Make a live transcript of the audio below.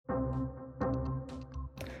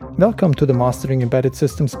Welcome to the Mastering Embedded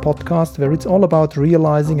Systems podcast, where it's all about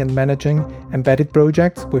realizing and managing embedded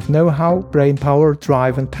projects with know-how, brainpower,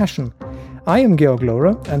 drive and passion. I am Georg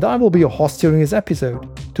Lohrer and I will be your host during this episode.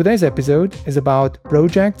 Today's episode is about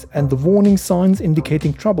projects and the warning signs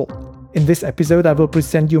indicating trouble. In this episode I will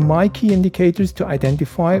present you my key indicators to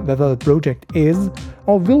identify whether a project is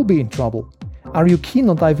or will be in trouble. Are you keen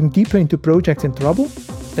on diving deeper into projects in trouble?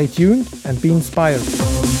 Stay tuned and be inspired.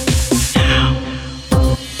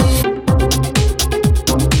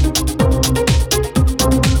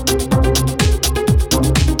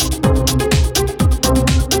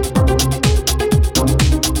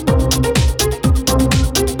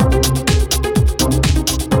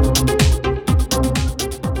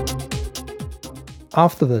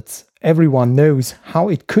 Afterwards, everyone knows how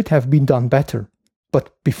it could have been done better.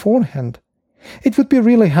 But beforehand, it would be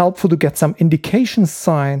really helpful to get some indication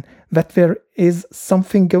sign that there is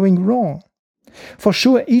something going wrong. For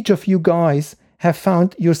sure, each of you guys have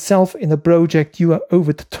found yourself in a project you are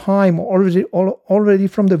over the time or already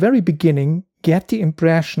from the very beginning get the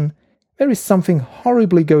impression there is something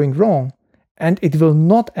horribly going wrong and it will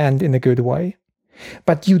not end in a good way.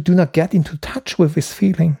 But you do not get into touch with this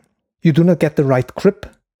feeling. You do not get the right grip,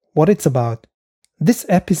 what it's about. This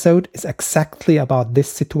episode is exactly about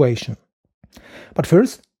this situation. But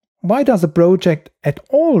first, why does a project at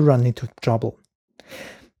all run into trouble?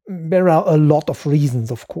 There are a lot of reasons,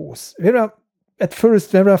 of course. There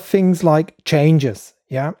are things like changes.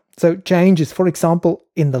 So changes, for example,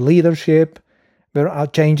 in the leadership, there are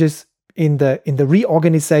changes in the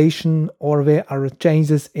reorganization, or there are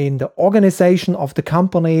changes in the organization of the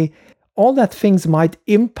company. All that things might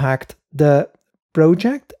impact the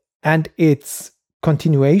project and its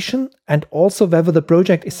continuation, and also whether the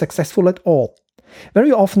project is successful at all.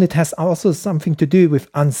 Very often it has also something to do with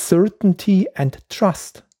uncertainty and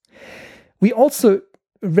trust. We also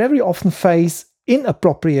very often face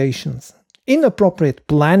inappropriate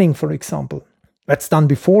planning, for example, that's done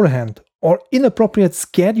beforehand, or inappropriate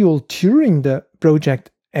schedule during the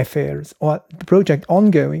project affairs or the project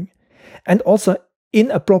ongoing, and also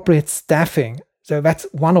inappropriate staffing. So that's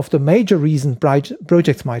one of the major reasons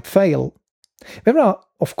projects might fail. There are,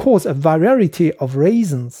 of course, a variety of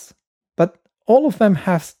reasons, but all of them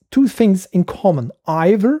have two things in common.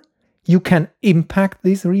 Either you can impact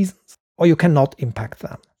these reasons or you cannot impact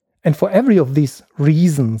them. And for every of these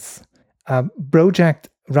reasons a project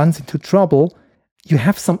runs into trouble, you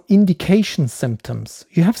have some indication symptoms.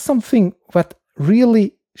 You have something that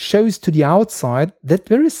really shows to the outside that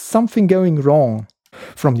there is something going wrong.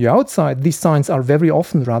 From the outside, these signs are very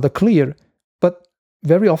often rather clear, but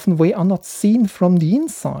very often they are not seen from the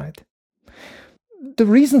inside. The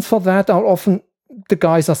reasons for that are often the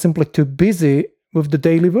guys are simply too busy with the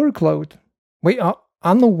daily workload. They are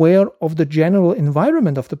unaware of the general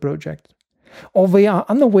environment of the project, or they are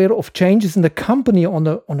unaware of changes in the company on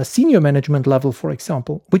a senior management level, for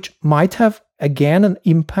example, which might have again an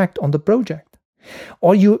impact on the project.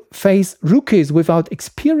 Or you face rookies without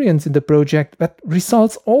experience in the project that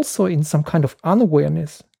results also in some kind of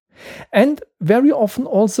unawareness. And very often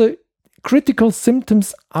also critical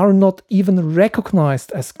symptoms are not even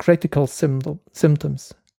recognized as critical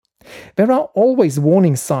symptoms. There are always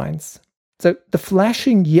warning signs. So the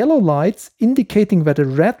flashing yellow lights indicating that a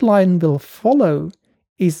red line will follow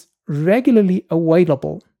is regularly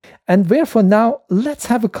available. And therefore now let's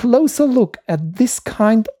have a closer look at this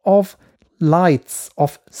kind of lights,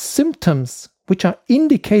 of symptoms which are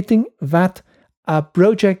indicating that a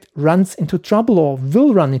project runs into trouble or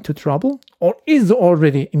will run into trouble or is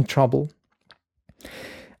already in trouble.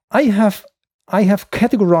 I have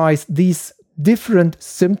categorized these different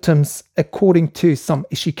symptoms according to some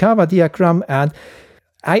Ishikawa diagram, and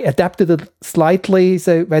I adapted it slightly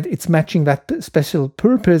so that it's matching that special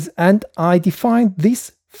purpose, and I defined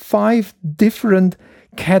these 5 different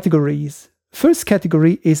categories. First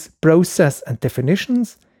category is process and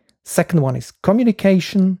definitions. Second one is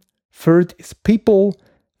communication. Third is people.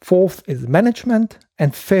 Fourth is management.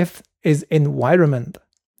 And fifth is environment.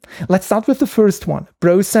 Let's start with the first one,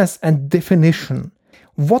 process and definition.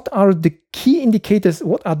 What are the key indicators?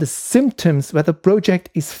 What are the symptoms that a project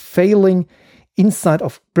is failing inside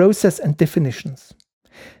of process and definitions?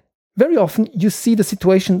 Very often you see the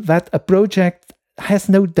situation that a project has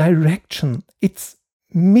no direction. It's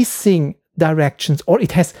missing directions, or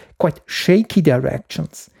it has quite shaky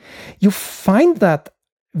directions. You find that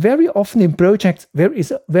very often in projects there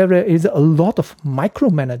is a lot of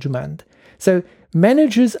micromanagement. So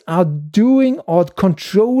managers are doing or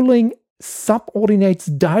controlling subordinates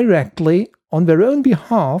directly on their own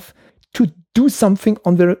behalf to do something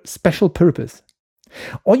on their special purpose.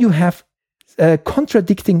 Or you have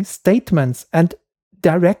contradicting statements and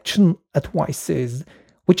direction advices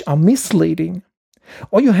which are misleading.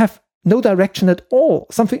 Or you have no direction at all.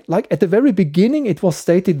 Something like at the very beginning it was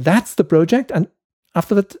stated that's the project, and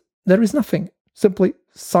after that there is nothing, simply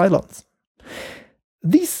silence.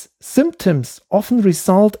 These symptoms often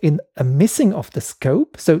result in a missing of the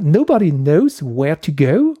scope, so nobody knows where to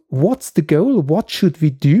go, what's the goal, what should we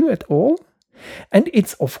do at all. And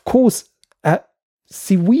it's of course a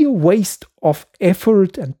severe waste of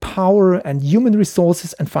effort and power and human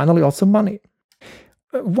resources, and finally also money.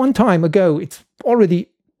 One time ago, it's already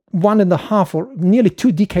 1.5 or nearly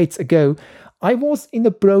 2 decades ago, I was in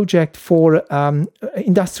a project for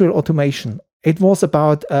industrial automation. It was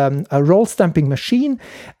about a roll stamping machine,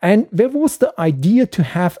 and there was the idea to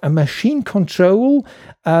have a machine control,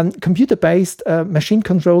 computer-based machine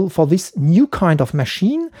control for this new kind of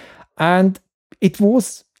machine. And it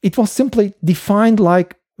was simply defined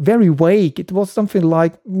like very vague. It was something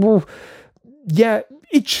like, well, yeah,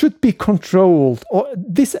 it should be controlled, or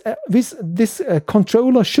this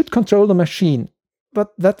controller should control the machine.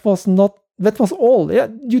 But that was all. Yeah,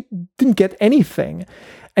 you didn't get anything.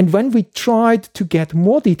 And when we tried to get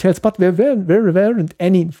more details, but there weren't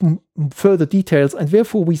any further details, and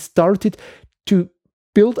therefore we started to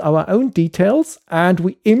build our own details, and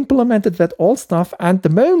we implemented that all stuff. And the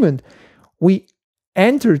moment we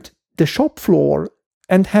entered the shop floor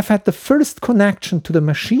and have had the first connection to the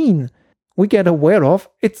machine, we get aware of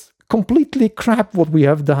it's completely crap what we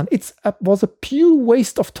have done. It was a pure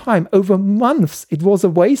waste of time. Over months, it was a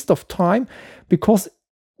waste of time because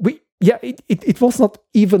it was not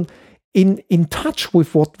even in touch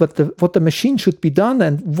with what the machine should be done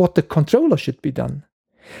and what the controller should be done.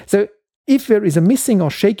 So if there is a missing or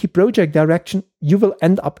shaky project direction, you will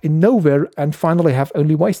end up in nowhere and finally have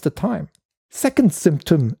only wasted time. Second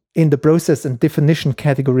symptom in the process and definition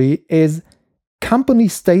category is company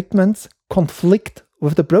statements conflict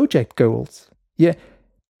with the project goals. Yeah,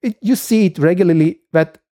 you see it regularly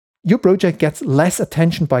that your project gets less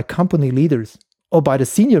attention by company leaders or by the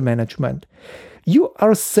senior management. You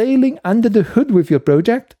are sailing under the hood with your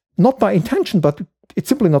project, not by intention, but it's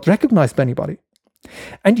simply not recognized by anybody.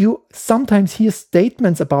 And you sometimes hear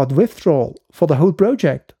statements about withdrawal for the whole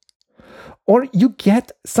project. Or you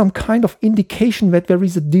get some kind of indication that there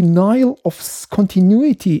is a denial of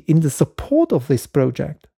continuity in the support of this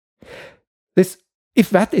project. If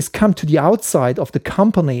that is come to the outside of the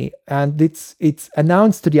company and it's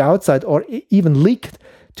announced to the outside or even leaked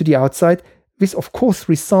to the outside, this of course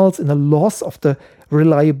results in a loss of the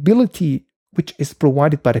reliability which is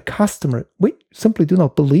provided by the customer. We simply do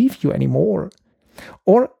not believe you anymore.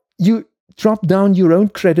 Or you drop down your own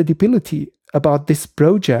credibility about these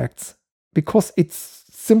projects because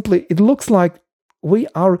it looks like we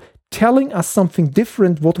are telling us something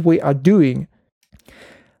different what we are doing.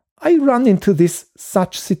 I ran into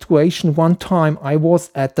such situation one time. I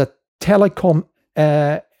was at the telecom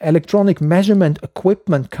electronic measurement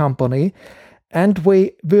equipment company, and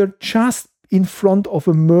we were just in front of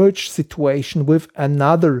a merge situation with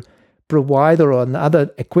another provider or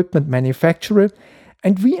another equipment manufacturer,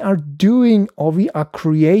 and we are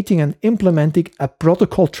creating and implementing a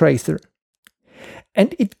protocol tracer.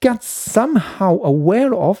 And it got somehow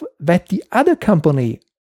aware of that the other company,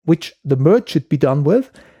 which the merge should be done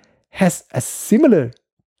with, has a similar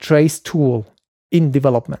trace tool in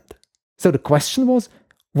development. So the question was,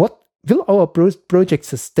 what will our project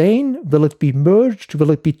sustain? Will it be merged?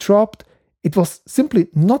 Will it be dropped? It was simply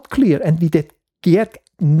not clear, and we did get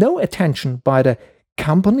no attention by the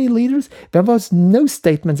company leaders. There was no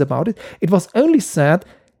statements about it. It was only said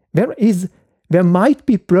there might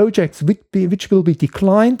be projects which will be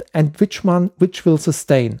declined and which will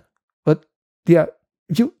sustain. But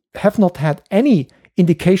you have not had any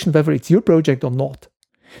indication whether it's your project or not.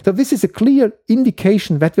 So this is a clear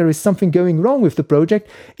indication that there is something going wrong with the project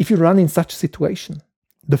if you run in such a situation.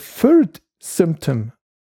 The third symptom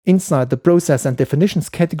inside the process and definitions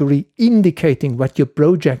category indicating that your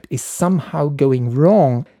project is somehow going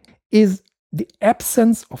wrong is the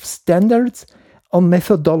absence of standards or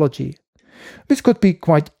methodology. This could be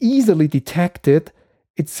quite easily detected.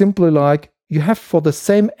 It's simply like you have, for the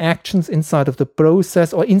same actions inside of the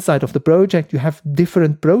process or inside of the project, you have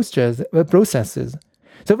different processes.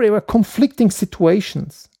 So there were conflicting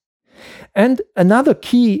situations. And another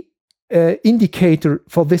key indicator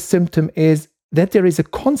for this symptom is that there is a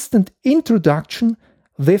constant introduction,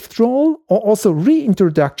 withdrawal, or also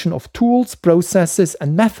reintroduction of tools, processes,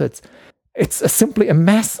 and methods. It's simply a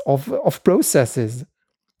mess of processes.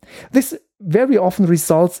 This very often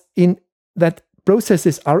results in that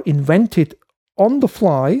processes are invented on the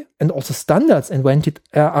fly, and also standards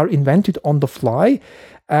are invented on the fly,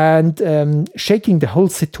 and shaking the whole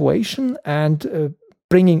situation and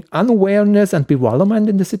bringing unawareness and bewilderment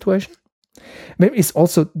in the situation. There is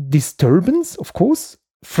also disturbance, of course,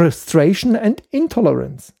 frustration and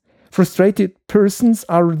intolerance. Frustrated persons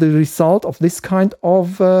are the result of this kind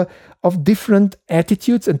of different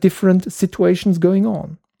attitudes and different situations going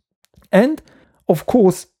on. And, of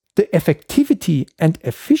course, the effectivity and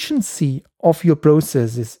efficiency of your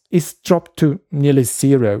processes is dropped to nearly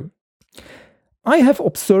zero. I have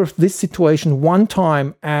observed this situation one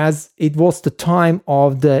time, as it was the time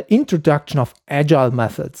of the introduction of agile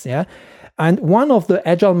methods. And one of the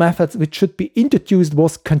agile methods which should be introduced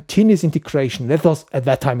was continuous integration. That was, at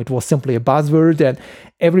that time, it was simply a buzzword, and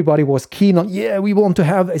everybody was keen on, we want to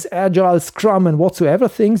have this agile Scrum and whatsoever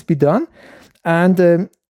things be done. And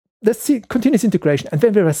let's see, continuous integration. And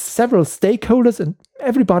then there are several stakeholders, and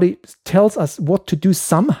everybody tells us what to do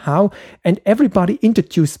somehow, and everybody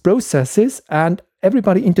introduced processes, and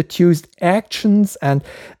everybody introduced actions and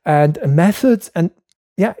methods, and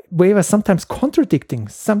we were sometimes contradicting,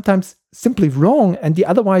 sometimes simply wrong, and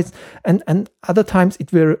other times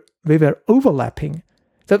we were overlapping.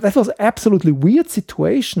 So that was an absolutely weird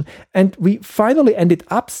situation, and we finally ended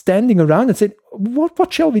up standing around and said,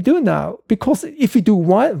 what shall we do now? Because if we do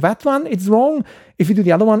that one, it's wrong. If we do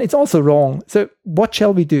the other one, it's also wrong. So what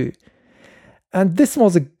shall we do? And this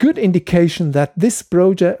was a good indication that this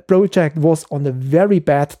project was on a very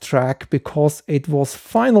bad track, because it was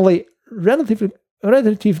finally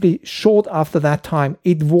relatively short after that time,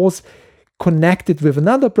 it was connected with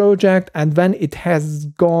another project, and then it has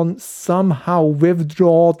gone somehow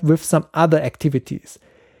withdrawn with some other activities.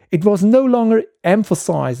 It was no longer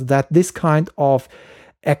emphasized that this kind of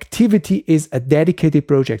activity is a dedicated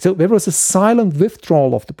project. So there was a silent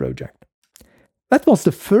withdrawal of the project. That was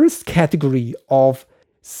the first category of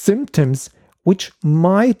symptoms which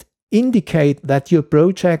might indicate that your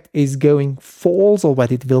project is going false, or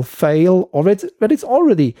that it will fail, or that it's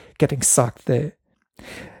already getting sucked there.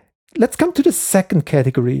 Let's come to the second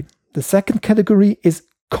category. The second category is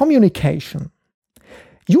communication.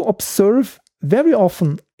 You observe very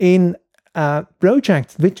often in a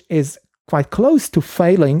project which is quite close to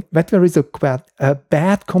failing that there is a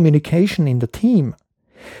bad communication in the team.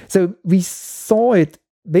 So we saw it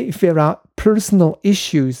if there are personal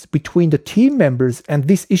issues between the team members, and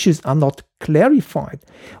these issues are not clarified,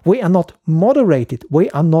 we are not moderated, we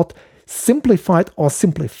are not simplified or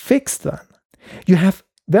simply fixed, then you have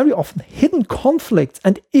very often hidden conflicts.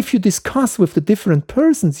 And if you discuss with the different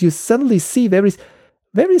persons, you suddenly see there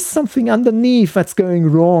is something underneath that's going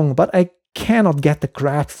wrong, but I cannot get the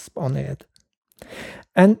grasp on it.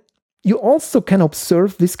 And you also can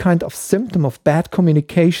observe this kind of symptom of bad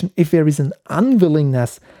communication if there is an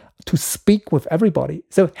unwillingness to speak with everybody.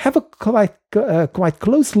 So have a quite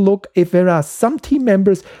close look if there are some team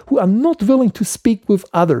members who are not willing to speak with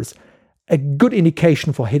others. A good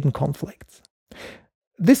indication for hidden conflicts.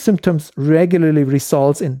 This symptoms regularly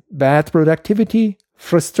results in bad productivity,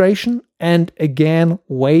 frustration, and again,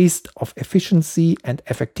 waste of efficiency and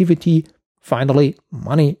effectivity, finally,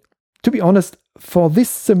 money. To be honest, for this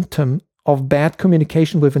symptom of bad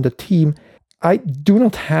communication within the team, I do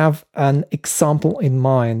not have an example in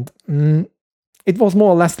mind. It was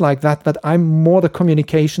more or less like that, but I'm more the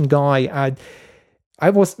communication guy. I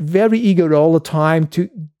was very eager all the time to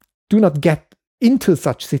do not get into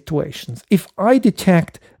such situations. If I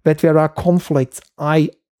detect that there are conflicts, I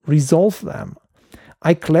resolve them.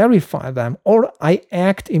 I clarify them, or I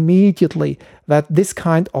act immediately that this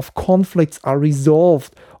kind of conflicts are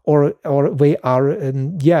resolved, or we are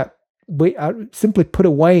simply put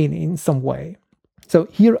away in some way. So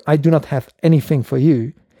here I do not have anything for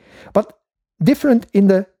you. But different in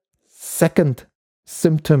the second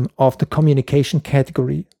symptom of the communication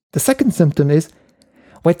category. The second symptom is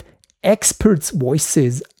when experts'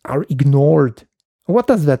 voices are ignored. What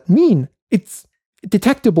does that mean? It's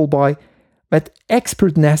detectable by that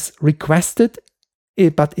expertness requested,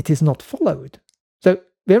 but it is not followed. So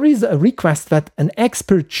there is a request that an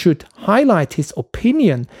expert should highlight his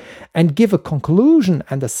opinion and give a conclusion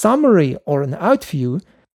and a summary or an outview,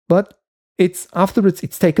 but afterwards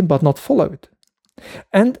it's taken but not followed.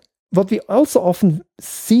 And what we also often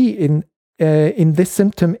see in this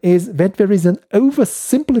symptom is that there is an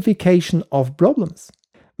oversimplification of problems.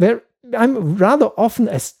 Where I'm rather often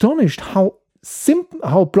astonished how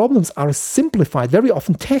problems are simplified. Very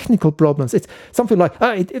often technical problems. It's something like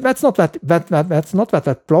that's not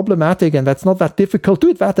that problematic, and that's not that difficult. Do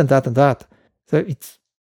it that and that and that. So it's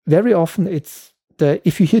very often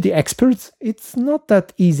if you hear the experts, it's not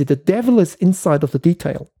that easy. The devil is inside of the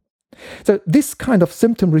detail. So this kind of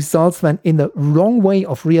symptom results then in the wrong way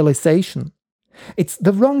of realization. It's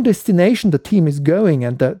the wrong destination the team is going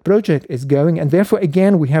and the project is going, and therefore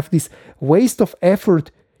again we have this waste of effort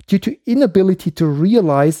due to inability to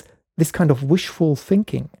realize this kind of wishful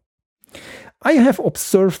thinking. I have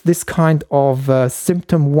observed this kind of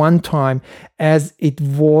symptom one time, as it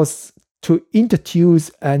was to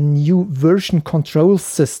introduce a new version control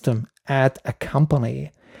system at a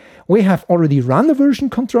company. We have already run a version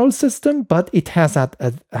control system, but it has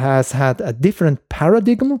had a different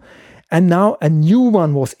paradigm, and now a new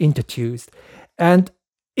one was introduced. And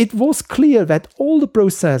it was clear that all the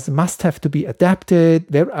process must have to be adapted.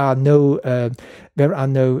 There are no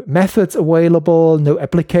methods available, no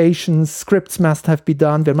applications, scripts must have been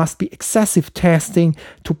done. There must be excessive testing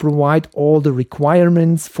to provide all the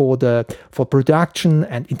requirements for production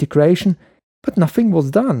and integration. But nothing was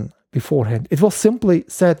done beforehand. It was simply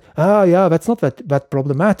said, that's not that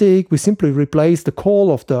problematic. We simply replace the call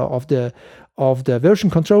of the version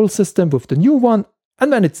control system with the new one,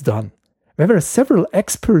 and then it's done. There were several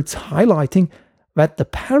experts highlighting that the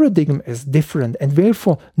paradigm is different, and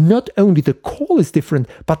therefore not only the call is different,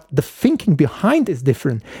 but the thinking behind is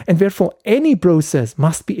different, and therefore any process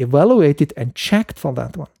must be evaluated and checked for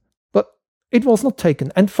that one. But it was not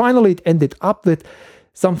taken, and finally it ended up with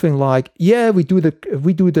something like, we do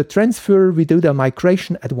the transfer, we do the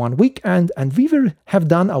migration at 1 weekend, and we will have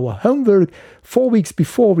done our homework 4 weeks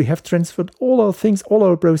before. We have transferred all our things, all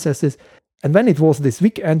our processes. And when it was this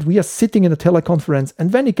weekend, we are sitting in a teleconference,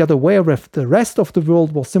 and when it got aware that the rest of the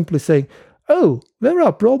world was simply saying, there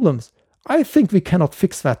are problems. I think we cannot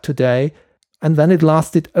fix that today. And then it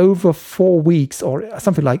lasted over 4 weeks or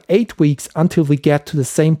something like 8 weeks until we get to the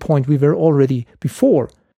same point we were already before.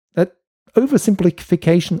 That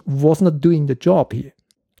oversimplification was not doing the job here.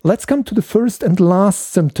 Let's come to the first and last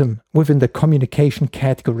symptom within the communication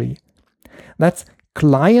category. That's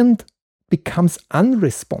client becomes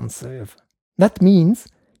unresponsive. That means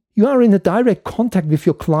you are in a direct contact with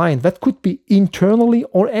your client. That could be internally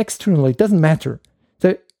or externally, it doesn't matter.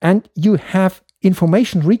 And you have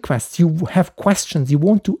information requests, you have questions, you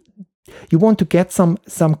want to get some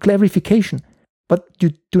clarification, but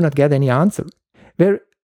you do not get any answer. There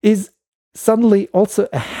is suddenly also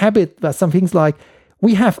a habit that some things like,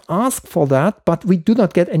 we have asked for that, but we do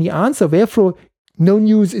not get any answer. Therefore, no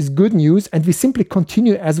news is good news, and we simply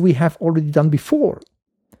continue as we have already done before.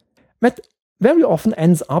 That very often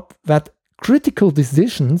ends up that critical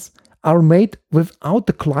decisions are made without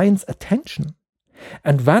the client's attention.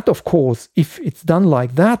 And that, of course, if it's done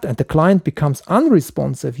like that and the client becomes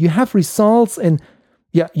unresponsive, you have results in,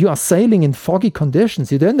 you are sailing in foggy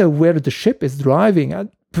conditions. You don't know where the ship is driving.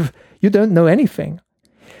 You don't know anything.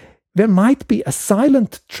 There might be a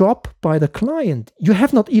silent drop by the client. You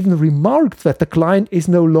have not even remarked that the client is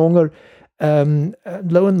no longer willing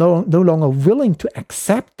to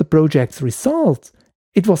accept the project's results.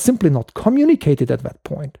 It was simply not communicated at that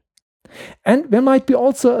point. And there might be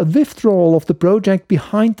also a withdrawal of the project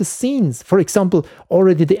behind the scenes. For example,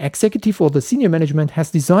 already the executive or the senior management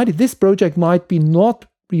has decided this project might not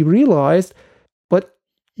be realized, but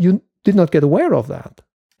you did not get aware of that.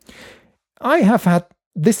 I have had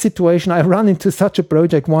this situation. I ran into such a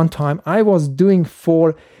project one time. I was doing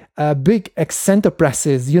for big Excentre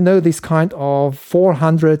presses, this kind of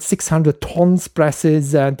 400, 600 tons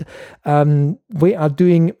presses, and we are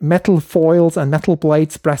doing metal foils and metal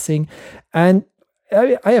plates pressing. And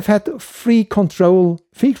I have had free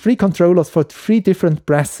controllers for 3 different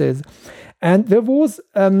presses. And there was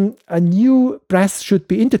a new press should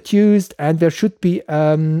be introduced, and there should be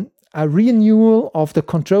a renewal of the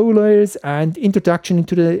controllers and introduction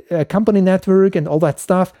into the company network and all that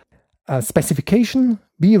stuff. Specification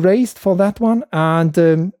be raised for that one,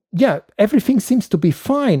 and everything seems to be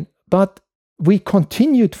fine, but we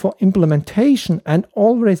continued for implementation and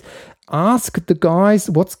always asked the guys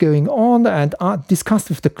what's going on and discussed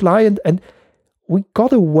with the client, and we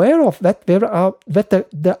got aware of that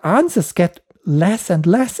the answers get less and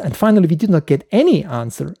less, and finally we did not get any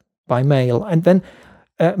answer by mail, and then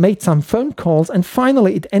made some phone calls, and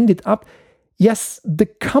finally it ended up, yes, the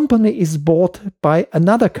company is bought by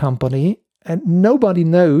another company, and nobody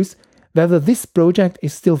knows whether this project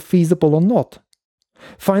is still feasible or not.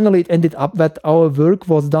 Finally, it ended up that our work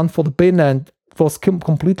was done for the bin and was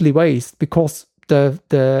completely waste, because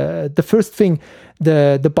the first thing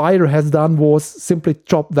the buyer has done was simply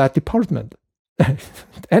drop that department.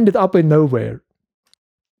 It ended up in nowhere.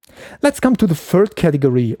 Let's come to the third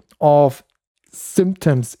category of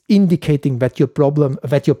symptoms indicating that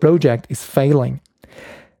your project is failing.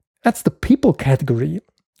 That's the people category.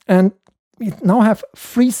 And we now have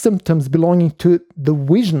 3 symptoms belonging to the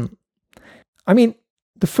vision I mean,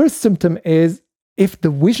 the first symptom is if the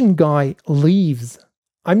vision guy leaves.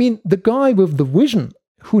 I mean, the guy with the vision,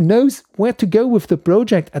 who knows where to go with the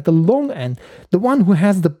project at the long end, the one who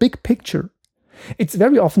has the big picture. It's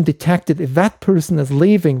very often detected if that person is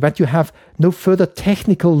leaving, that you have no further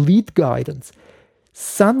technical lead guidance.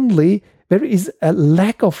 Suddenly, there is a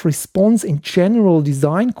lack of response in general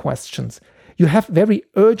design questions. You have very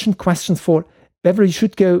urgent questions for whether you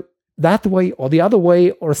should go that way or the other way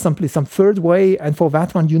or simply some third way. And for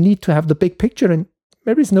that one, you need to have the big picture, and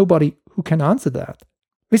there is nobody who can answer that.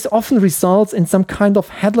 This often results in some kind of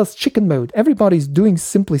headless chicken mode. Everybody's doing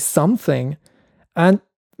simply something, and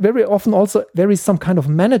very often also there is some kind of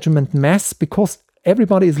management mess because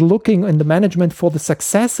everybody is looking in the management for the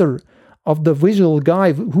successor of the visual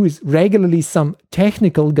guy who is regularly some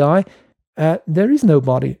technical guy. There is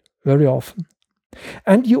nobody very often.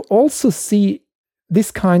 And you also see this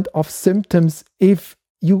kind of symptoms if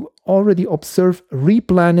you already observe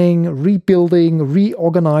replanning, rebuilding,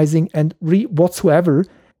 reorganizing, and whatsoever,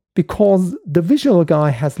 because the visual guy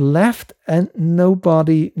has left and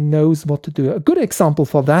nobody knows what to do. A good example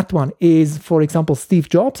for that one is, for example, Steve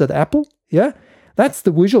Jobs at Apple. Yeah, that's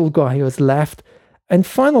the visual guy who has left. And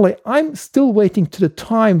finally, I'm still waiting to the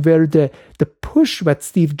time where the push that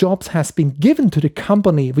Steve Jobs has been given to the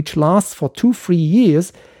company, which lasts for 2-3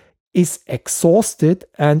 years, is exhausted.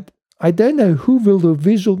 And I don't know who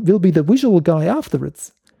will be the visual guy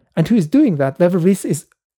afterwards. And who is doing that, whether this is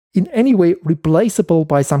in any way replaceable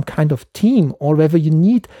by some kind of team, or whether you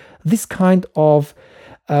need this kind of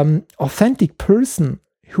authentic person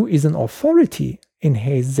who is an authority in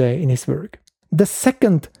his work. The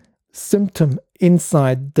second symptom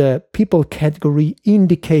inside the people category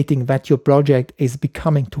indicating that your project is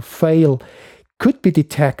becoming to fail could be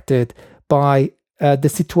detected by the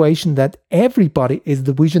situation that everybody is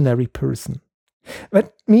the visionary person.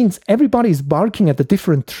 That means everybody is barking at a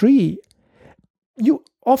different tree. You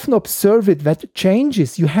often observe it that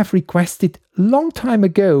changes you have requested long time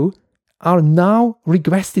ago are now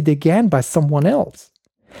requested again by someone else.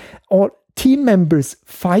 Or team members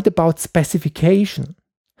fight about specification.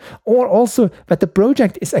 Or also that the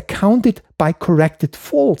project is accounted by corrected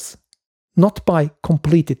faults, not by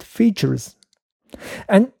completed features.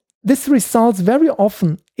 And this results very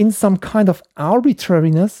often in some kind of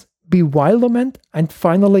arbitrariness, bewilderment, and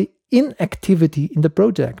finally inactivity in the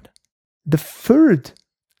project. The third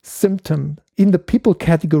symptom in the people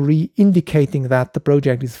category indicating that the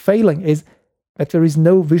project is failing is that there is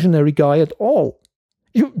no visionary guy at all.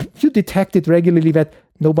 You detect it regularly that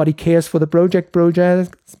nobody cares for the project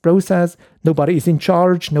process, nobody is in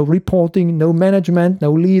charge, no reporting, no management,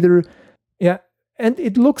 no leader. Yeah, and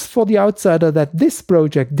it looks for the outsider that this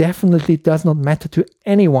project definitely does not matter to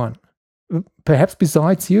anyone, perhaps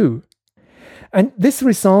besides you. And this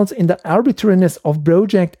results in the arbitrariness of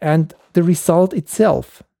project and the result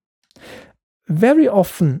itself. Very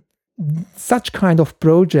often, such kind of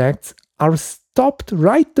projects are stopped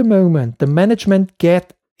right the moment the management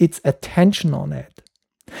get its attention on it.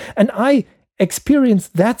 And I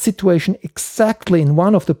experienced that situation exactly in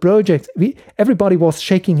one of the projects. Everybody was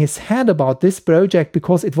shaking his head about this project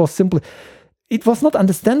because it was not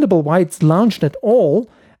understandable why it's launched at all.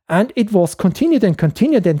 And it was continued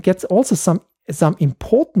and gets also some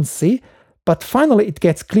importancy. But finally, it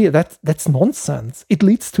gets clear that that's nonsense. It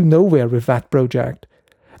leads to nowhere with that project.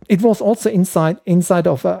 It was also inside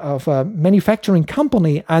of a manufacturing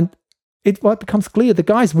company, and it becomes clear the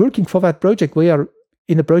guys working for that project, we are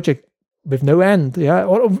in a project with no end, yeah,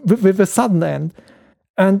 or with a sudden end.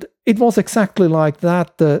 And it was exactly like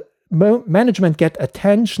that. The management get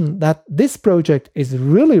attention that this project is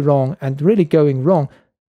really wrong and really going wrong.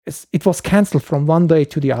 It was cancelled from one day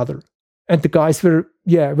to the other. And the guys were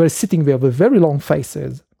sitting there with very long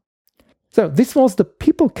faces. So this was the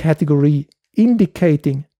people category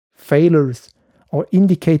indicating failures or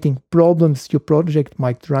indicating problems your project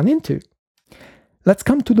might run into. Let's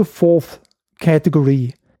come to the fourth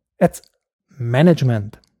category. That's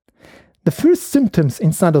management. The first symptoms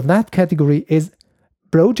inside of that category is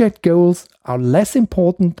project goals are less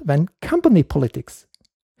important than company politics.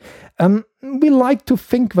 We like to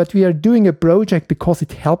think that we are doing a project because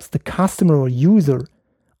it helps the customer or user,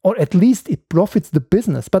 or at least it profits the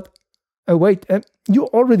business. But wait, you're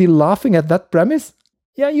already laughing at that premise?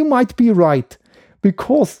 Yeah, you might be right,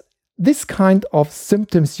 because this kind of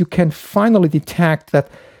symptoms you can finally detect that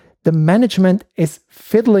the management is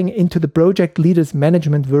fiddling into the project leader's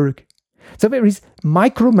management work. So there is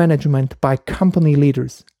micromanagement by company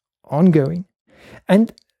leaders ongoing.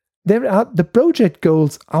 And the project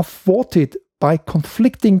goals are thwarted by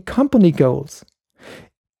conflicting company goals.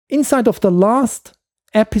 Inside of the last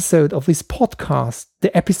episode of this podcast,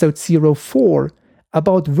 the episode 04,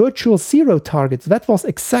 about virtual zero targets, that was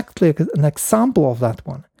exactly an example of that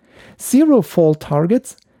one. Zero fall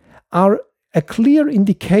targets are a clear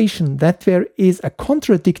indication that there is a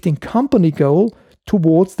contradicting company goal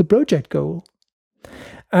towards the project goal.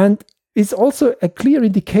 And it's also a clear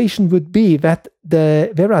indication would be that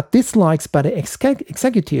there are dislikes by the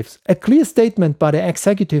executives. A clear statement by the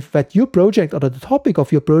executive that your project or the topic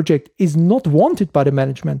of your project is not wanted by the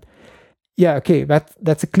management. Yeah, okay,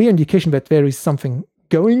 that's a clear indication that there is something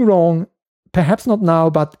going wrong, perhaps not now,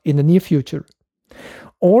 but in the near future.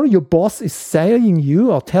 Or your boss is saying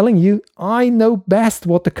you or telling you, I know best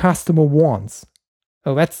what the customer wants.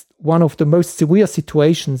 Oh, that's one of the most severe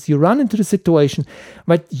situations. You run into the situation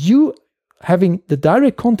that you having the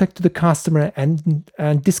direct contact to the customer and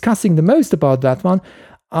discussing the most about that one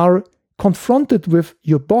are confronted with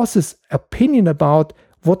your boss's opinion about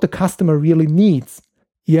what the customer really needs.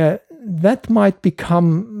 Yeah, that might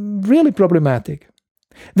become really problematic.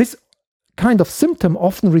 This kind of symptom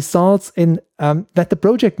often results in that the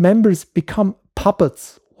project members become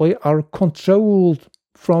puppets or are controlled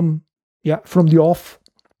from the off.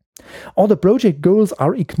 Or the project goals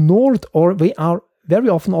are ignored, or they are very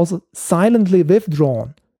often also silently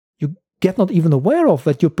withdrawn. You get not even aware of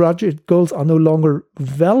that your project goals are no longer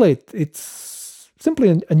valid. It's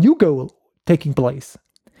simply a new goal taking place.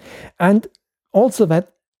 And also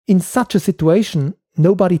that in such a situation,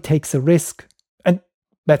 nobody takes a risk. And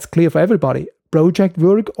that's clear for everybody. Project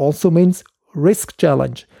work also means risk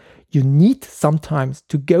challenge. You need sometimes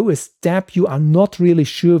to go a step you are not really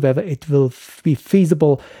sure whether it will be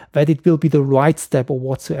feasible, whether it will be the right step or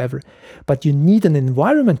whatsoever. But you need an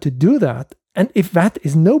environment to do that. And if that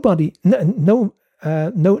is no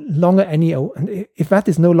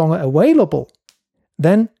longer available,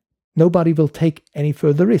 then nobody will take any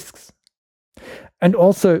further risks. And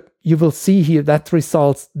also, you will see here that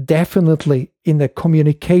results definitely in the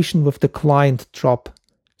communication with the client drop.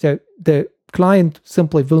 So the client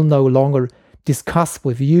simply will no longer discuss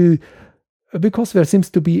with you because there seems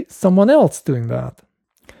to be someone else doing that.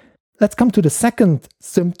 Let's come to the second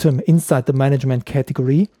symptom inside the management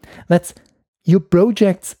category. That's your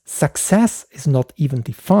project's success is not even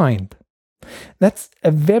defined. That's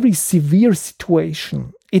a very severe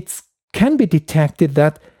situation. It can be detected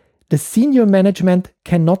that the senior management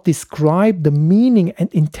cannot describe the meaning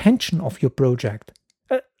and intention of your project.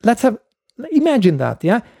 Imagine that,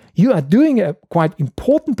 yeah? You are doing a quite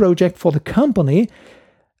important project for the company,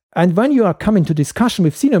 and when you are coming to discussion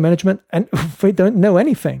with senior management and they don't know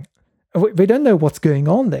anything, they don't know what's going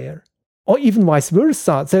on there, or even vice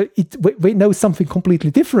versa. So they know something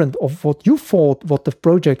completely different of what you thought what the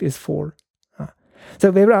project is for.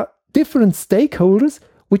 So there are different stakeholders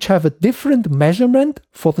which have a different measurement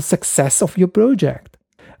for the success of your project.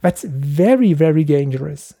 That's very, very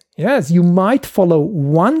dangerous. Yes, you might follow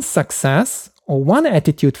one success or one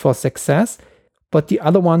attitude for success, but the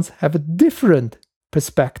other ones have a different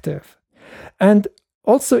perspective. And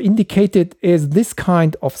also indicated is this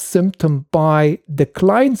kind of symptom by the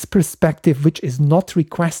client's perspective, which is not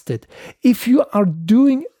requested. If you are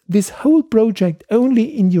doing this whole project only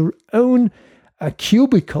in your own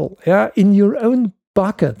cubicle, in your own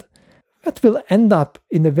bucket, that will end up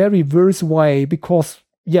in a very worse way because,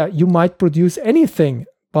 you might produce anything,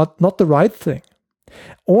 but not the right thing.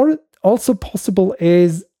 Or also possible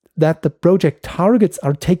is that the project targets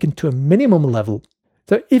are taken to a minimum level.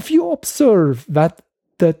 So if you observe that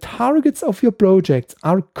the targets of your projects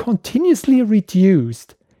are continuously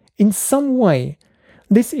reduced in some way,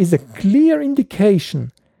 this is a clear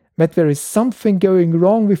indication that there is something going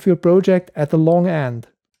wrong with your project at the long end.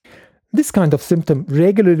 This kind of symptom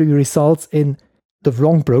regularly results in the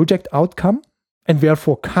wrong project outcome and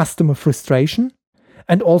therefore customer frustration,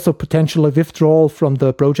 and also potential withdrawal from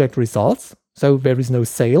the project results, so there is no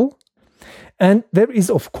sale. And there is,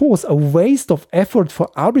 of course, a waste of effort for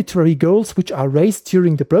arbitrary goals which are raised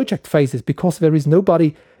during the project phases because there is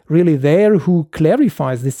nobody really there who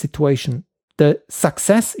clarifies this situation. The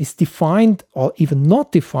success is defined or even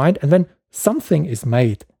not defined, and then something is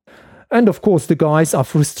made. And of course, the guys are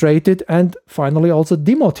frustrated and finally also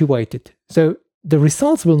demotivated. So the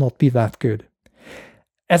results will not be that good.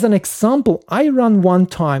 As an example, I ran one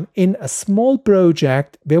time in a small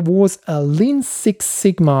project. There was a Lean Six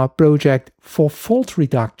Sigma project for fault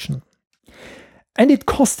reduction. And it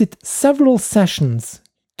costed several sessions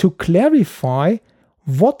to clarify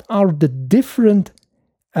what are the different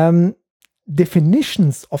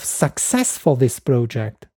definitions of success for this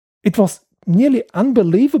project. It was nearly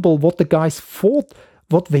unbelievable what the guys thought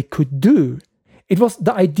what they could do.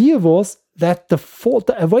 The idea was that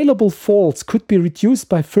the available faults could be reduced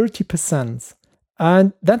by 30%.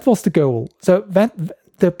 And that was the goal. So that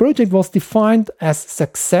the project was defined as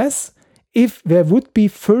success if there would be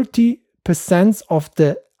 30% of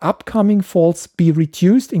the upcoming faults be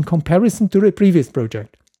reduced in comparison to the previous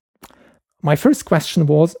project. My first question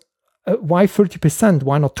was, why 30%?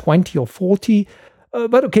 Why not 20 or 40?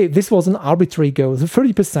 But okay, this was an arbitrary goal, so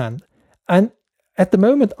 30%. And at the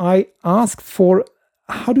moment I asked for,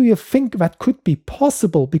 how do you think that could be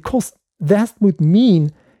possible? Because that would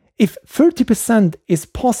mean if 30% is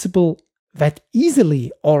possible that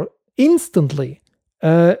easily or instantly,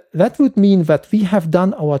 that would mean that we have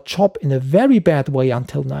done our job in a very bad way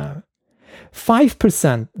until now.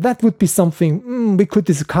 5%, that would be something we could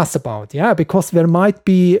discuss about, yeah, because there might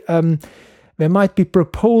be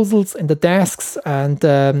proposals in the desks and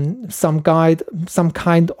some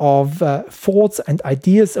kind of thoughts and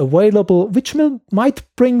ideas available, which might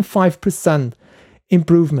bring 5%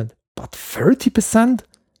 improvement. But 30%,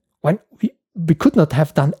 when we could not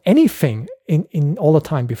have done anything in all the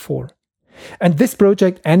time before. And this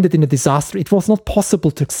project ended in a disaster. It was not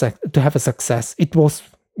possible to have a success.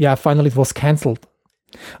 Finally it was cancelled.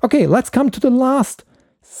 Okay, let's come to the last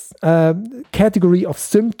category of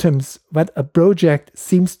symptoms that a project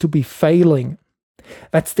seems to be failing.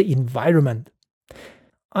 That's the environment.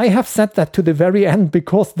 I have said that to the very end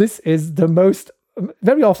because this is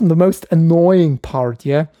very often the most annoying part,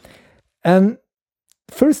 yeah? And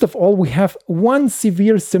first of all, we have one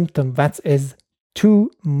severe symptom, that is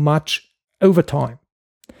too much overtime.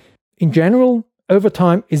 In general,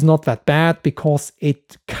 overtime is not that bad because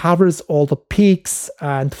it covers all the peaks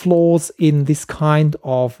and flaws in this kind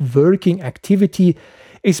of working activity,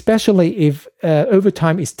 especially if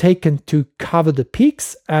overtime is taken to cover the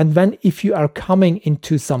peaks. And then if you are coming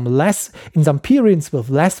into some periods with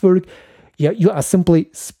less work, you are simply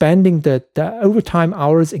spending the overtime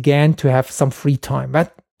hours again to have some free time.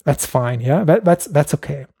 That's fine, yeah, that's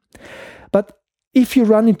okay. But if you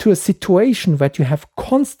run into a situation that you have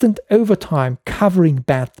constant overtime covering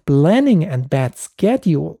bad planning and bad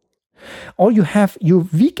schedule, or you have your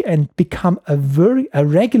weekend become a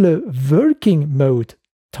regular working mode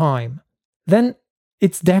time, then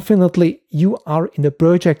it's definitely you are in a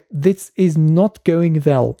project this is not going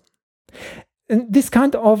well. And this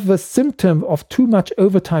kind of a symptom of too much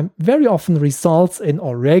overtime very often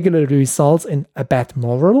regularly results in a bad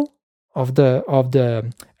morale of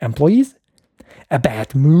the employees, a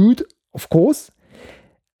bad mood, of course,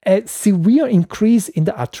 a severe increase in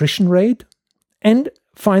the attrition rate, and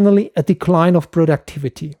finally a decline of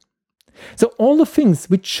productivity. So all the things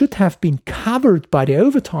which should have been covered by the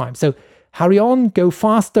overtime, so hurry on, go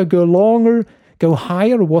faster, go longer, go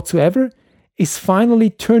higher, whatsoever, is finally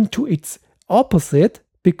turned to its opposite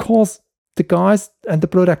because the guys and the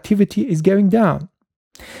productivity is going down.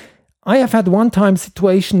 I have had one time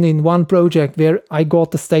situation in one project where I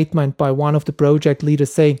got a statement by one of the project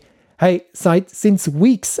leaders saying, hey, since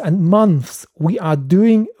weeks and months, we are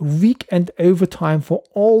doing weekend overtime for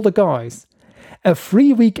all the guys. A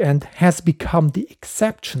free weekend has become the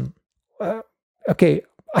exception. Okay,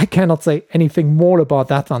 I cannot say anything more about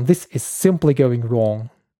that one. This is simply going wrong.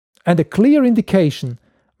 And a clear indication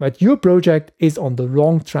that your project is on the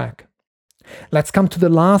wrong track. Let's come to the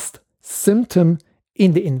last symptom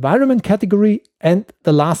in the environment category and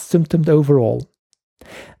the last symptom overall.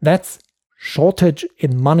 That's shortage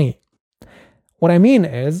in money. What I mean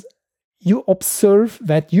is you observe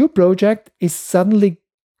that your project is suddenly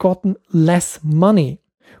gotten less money.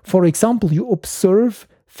 For example, you observe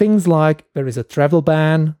things like there is a travel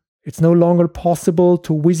ban, it's no longer possible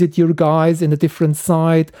to visit your guys in a different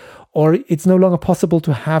site, or it's no longer possible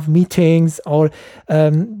to have meetings, or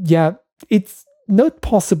it's not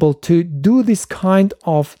possible to do this kind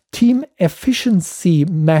of team efficiency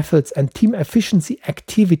methods and team efficiency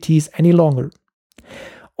activities any longer.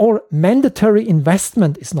 Or mandatory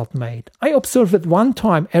investment is not made. I observed at one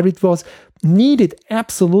time where it was needed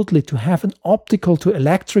absolutely to have an optical to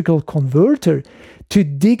electrical converter to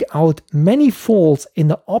dig out many faults in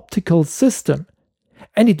the optical system.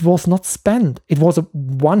 And it was not spent. It was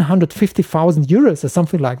 150,000 euros or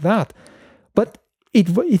something like that. But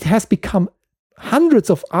it has become hundreds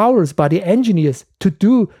of hours by the engineers to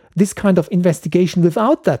do this kind of investigation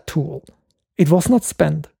without that tool. It was not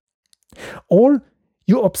spent. Or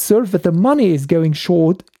you observe that the money is going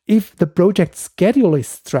short if the project schedule is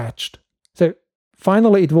stretched. So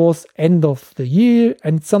finally it was end of the year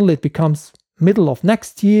and suddenly it becomes middle of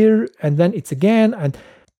next year and then it's again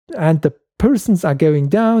and the persons are going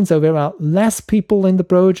down, so there are less people in the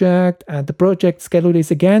project and the project schedule is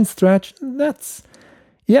again stretched.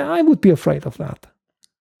 I would be afraid of that.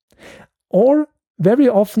 Or very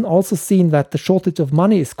often also seen that the shortage of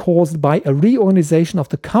money is caused by a reorganization of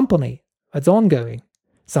the company that's ongoing.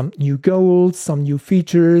 Some new goals, some new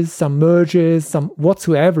features, some mergers, some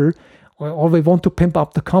whatsoever, or we want to pimp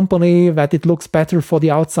up the company that it looks better for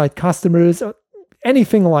the outside customers, or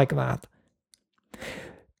anything like that.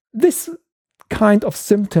 This kind of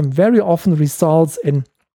symptom very often results in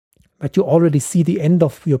that you already see the end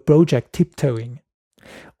of your project tiptoeing,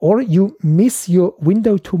 or you miss your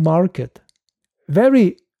window to market.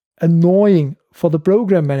 Very annoying for the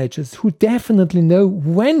program managers who definitely know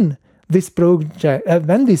when this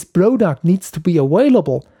product needs to be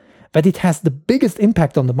available, that it has the biggest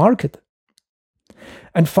impact on the market.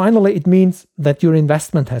 And finally, it means that your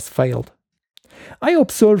investment has failed. I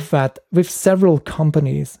observed that with several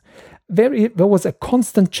companies, there was a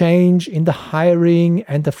constant change in the hiring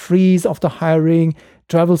and the freeze of the hiring,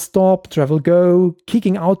 travel stop, travel go,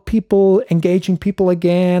 kicking out people, engaging people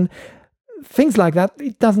again, things like that.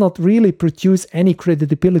 It does not really produce any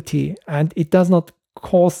credibility, and it does not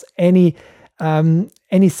cause any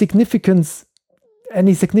significant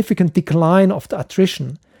decline of the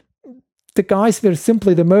attrition. The guys were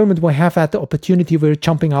simply, the moment we have had the opportunity, we're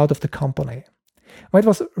jumping out of the company. Well, it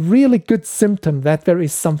was a really good symptom that there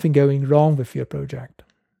is something going wrong with your project.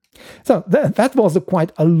 So that was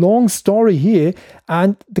quite a long story here.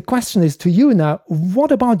 And the question is to you now,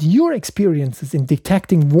 what about your experiences in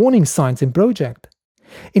detecting warning signs in project?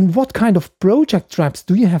 In what kind of project traps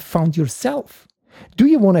do you have found yourself? Do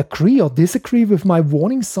you want to agree or disagree with my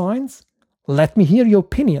warning signs? Let me hear your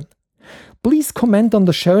opinion. Please comment on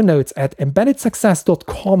the show notes at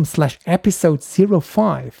embeddedsuccess.com/episode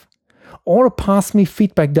 05, or pass me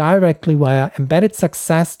feedback directly via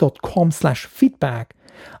embeddedsuccess.com/feedback.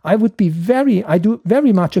 I do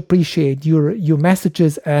very much appreciate your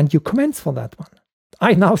messages and your comments for that one.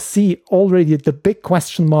 I now see already the big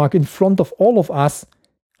question mark in front of all of us.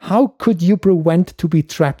 How could you prevent to be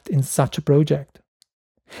trapped in such a project?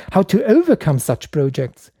 How to overcome such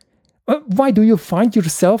projects? Why do you find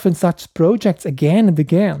yourself in such projects again and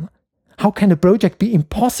again? How can a project be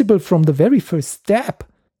impossible from the very first step?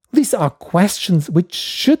 These are questions which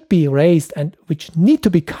should be raised and which need to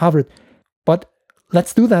be covered, but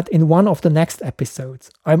let's do that in one of the next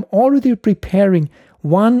episodes. I'm already preparing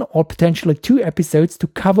 1 or potentially 2 episodes to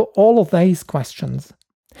cover all of these questions.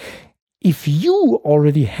 If you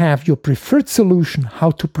already have your preferred solution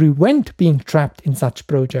how to prevent being trapped in such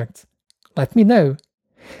projects, let me know.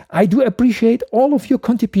 I do appreciate all of your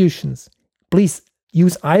contributions. Please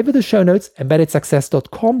use either the show notes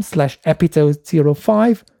embeddedsuccess.com/episode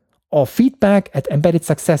 05 or feedback at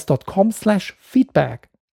embeddedsuccess.com/feedback.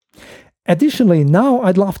 Additionally, now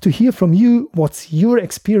I'd love to hear from you. What's your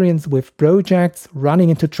experience with projects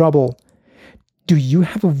running into trouble? Do you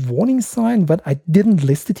have a warning sign that I didn't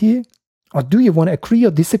list it here? Or do you want to agree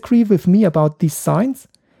or disagree with me about these signs?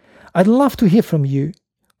 I'd love to hear from you.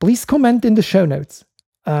 Please comment in the show notes.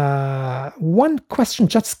 One question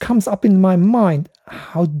just comes up in my mind.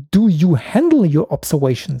 How do you handle your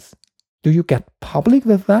observations? Do you get public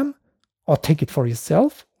with them or take it for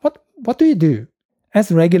yourself? What do you do?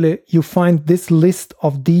 As regular, you find this list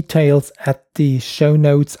of details at the show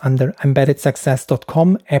notes under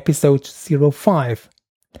embeddedsuccess.com episode 05.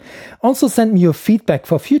 Also send me your feedback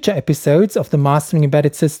for future episodes of the Mastering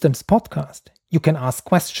Embedded Systems podcast. You can ask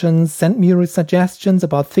questions, send me your suggestions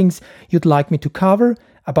about things you'd like me to cover,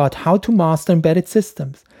 about how to master embedded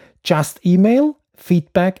systems. Just email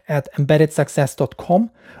feedback@embeddedsuccess.com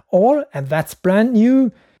or, and that's brand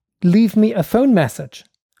new, leave me a phone message.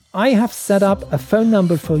 I have set up a phone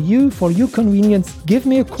number for you for your convenience. Give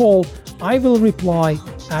me a call. I will reply.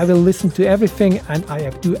 I will listen to everything, and I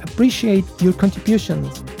do appreciate your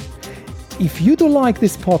contributions. If you do like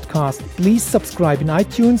this podcast, please subscribe in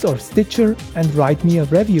iTunes or Stitcher and write me a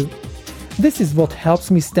review. This is what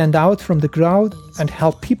helps me stand out from the crowd and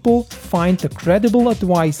help people find the credible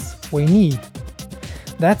advice we need.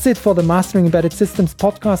 That's it for the Mastering Embedded Systems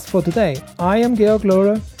podcast for today. I am Georg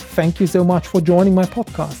Lohrer. Thank you so much for joining my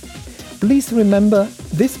podcast. Please remember,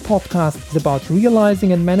 this podcast is about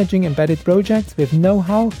realizing and managing embedded projects with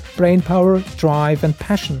know-how, brainpower, drive, and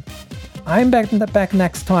passion. I'm back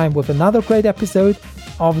next time with another great episode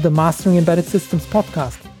of the Mastering Embedded Systems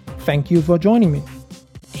podcast. Thank you for joining me.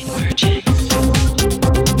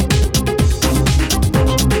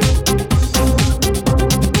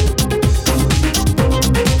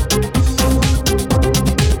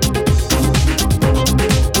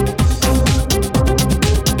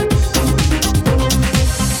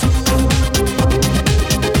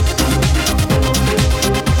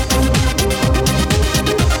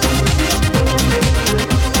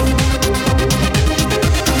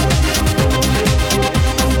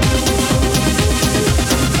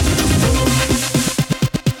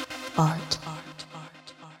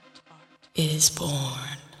 is born.